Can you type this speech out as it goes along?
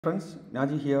Friends,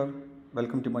 Naji here.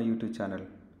 Welcome to my YouTube channel.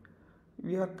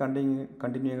 We are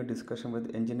continuing a discussion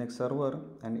with Nginx server,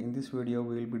 and in this video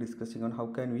we will be discussing on how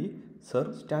can we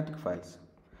serve static files.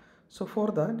 So for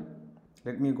that,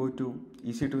 let me go to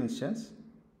EC2 instance.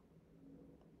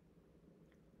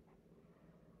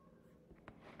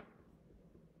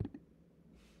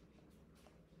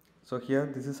 So here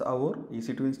this is our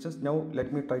EC2 instance. Now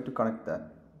let me try to connect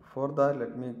that. For that,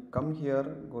 let me come here,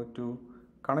 go to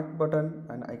connect button,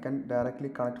 and I can directly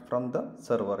connect from the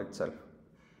server itself.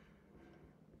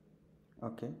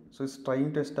 Okay, so it's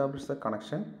trying to establish the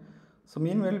connection. So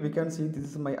meanwhile we can see this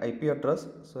is my IP address.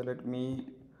 So let me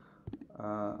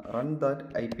run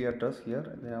that IP address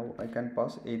here. Now I can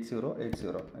pass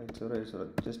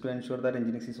 8080 just to ensure that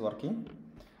Nginx is working.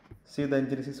 See, the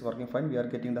Nginx is working fine. We are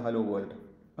getting the hello world.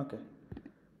 Okay,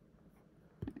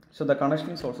 so the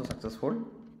connection is also successful.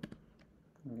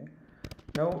 Okay,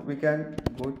 now we can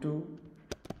go to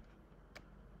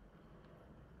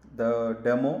the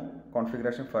demo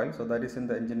configuration file. So that is in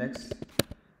the Nginx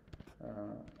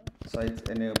sites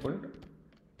enabled.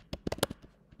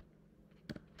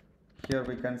 Here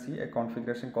we can see a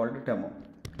configuration called demo.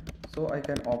 So I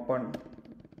can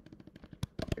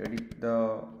edit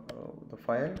the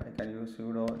file. I can use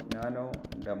sudo nano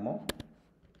demo.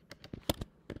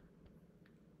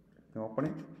 Open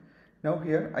it. Now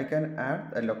here I can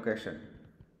add a location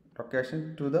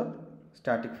to the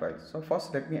static file. So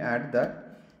first let me add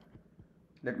that.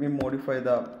 Let me modify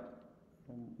the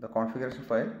configuration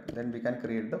file, then we can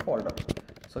create the folder.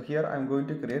 So here I am going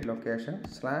to create location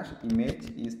 /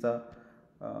 image is the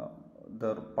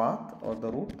path or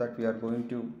the route that we are going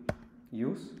to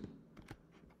use.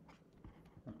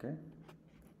 Okay,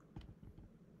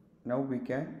 now we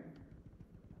can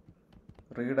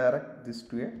redirect this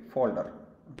to a folder.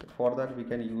 Okay. For that we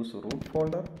can use root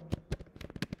folder.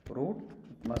 Root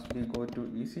must be go to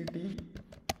ECT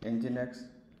Nginx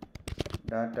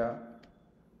data.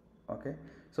 Okay,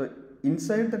 so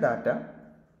inside the data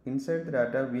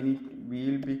we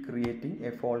will be creating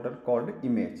a folder called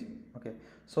image. Okay,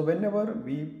 so whenever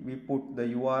we put the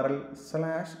URL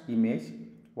 / image,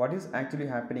 what is actually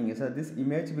happening is that this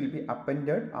image will be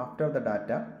appended after the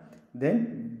data,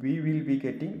 then we will be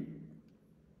getting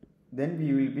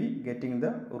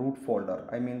the root folder,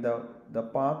 I mean the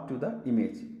path to the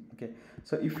image. Okay,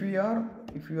 so if you are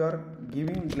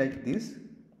giving like this,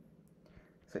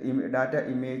 so data /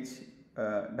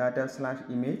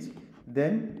 image,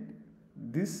 then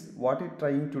this what it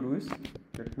trying to do is,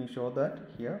 let me show that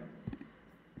here.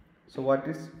 So what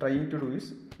is trying to do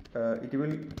is it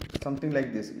will something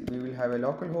like this. We will have a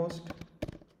local host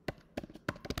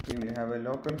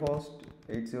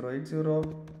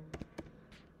 8080,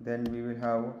 then we will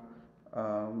have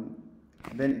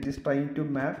then it is trying to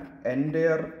map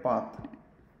entire path,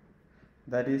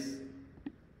 that is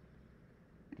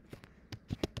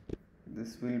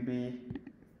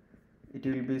it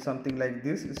will be something like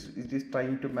this. It is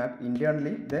trying to map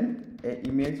internally, then a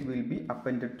image will be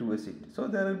appended towards it. So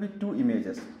there will be two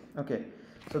images. Okay,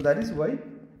 so that is why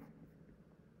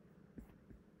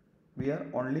we are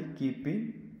only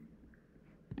keeping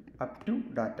up to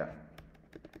data.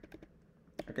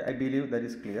 Okay, I believe that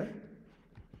is clear.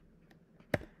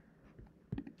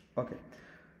 Okay,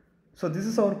 so this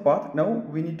is our path. Now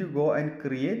we need to go and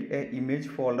create a image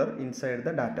folder inside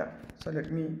the data. So let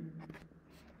me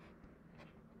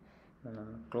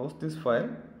close this file.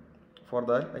 For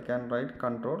that I can write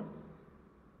Ctrl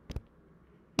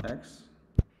X,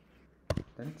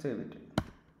 then save it.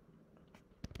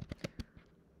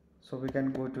 So we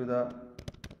can go to the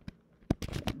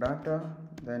data,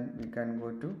 then we can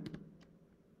go to,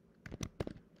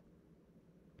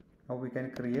 now we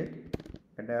can create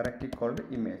a directory called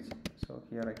image. So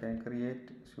here I can create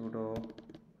sudo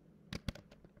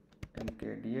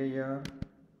mkdir,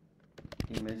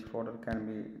 image folder can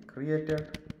be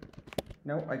created.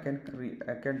 Now I can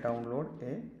download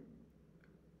a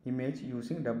image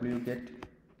using wget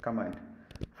command.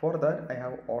 For that I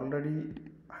have already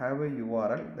have a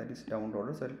URL that is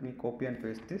downloaded. So let me copy and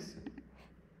paste this.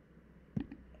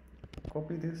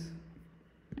 Copy this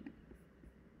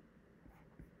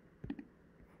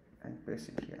and paste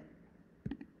it here.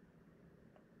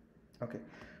 Okay,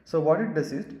 so what it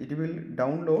does is it will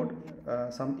download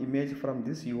some image from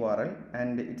this URL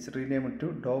and it's renamed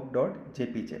to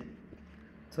dog.jpg.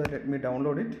 So let me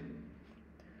download it.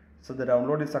 So the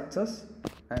download is success,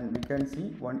 and we can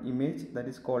see one image that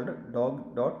is called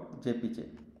dog.jpg.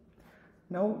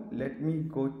 Now let me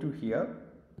go to here,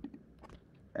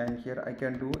 and here I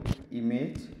can do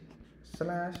image /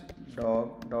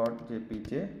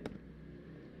 dog.jpg.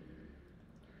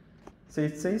 So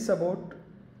it says about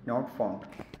not found.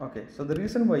 Okay, so the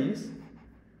reason why is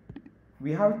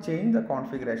we have changed the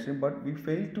configuration, but we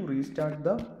failed to restart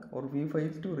the, or we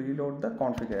failed to reload the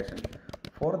configuration.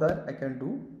 For that I can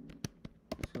do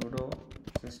sudo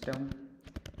system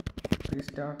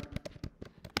restart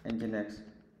nginx.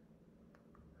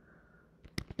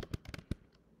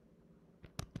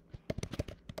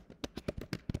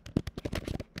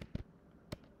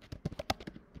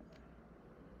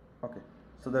 Okay,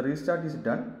 so the restart is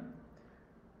done.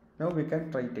 Now we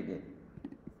can try it again.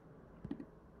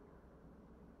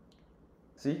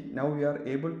 See, now we are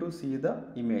able to see the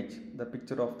image, the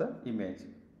picture of the image.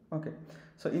 Okay,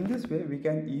 so in this way we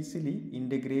can easily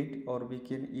integrate, or we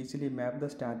can easily map the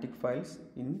static files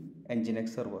in Nginx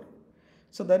server.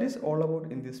 So that is all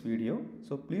about in this video.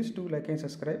 So please do like and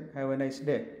subscribe. Have a nice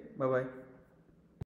day. Bye bye.